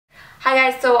Hi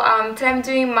guys, so today I'm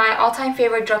doing my all-time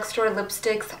favorite drugstore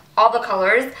lipsticks, all the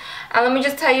colors. And let me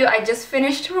just tell you, I just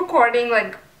finished recording,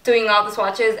 like doing all the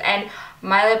swatches, and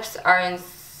my lips are in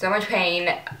so much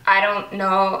pain. I don't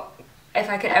know if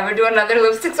I could ever do another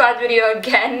lipstick swatch video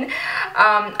again.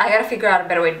 I gotta figure out a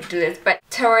better way to do this, but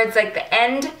towards like the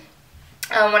end,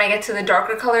 when I get to the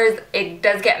darker colors, it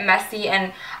does get messy,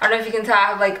 and I don't know if you can tell, I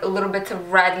have like a little bits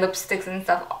of red lipsticks and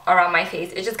stuff around my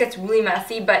face. It just gets really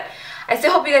messy, but I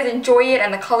still hope you guys enjoy it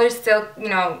and the colors still, you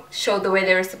know, show the way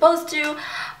they were supposed to.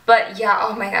 But yeah,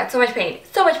 oh my god, so much pain,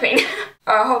 so much pain.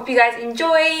 I hope you guys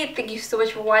enjoy. Thank you so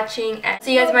much for watching, and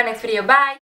see you guys in my next video.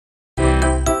 Bye!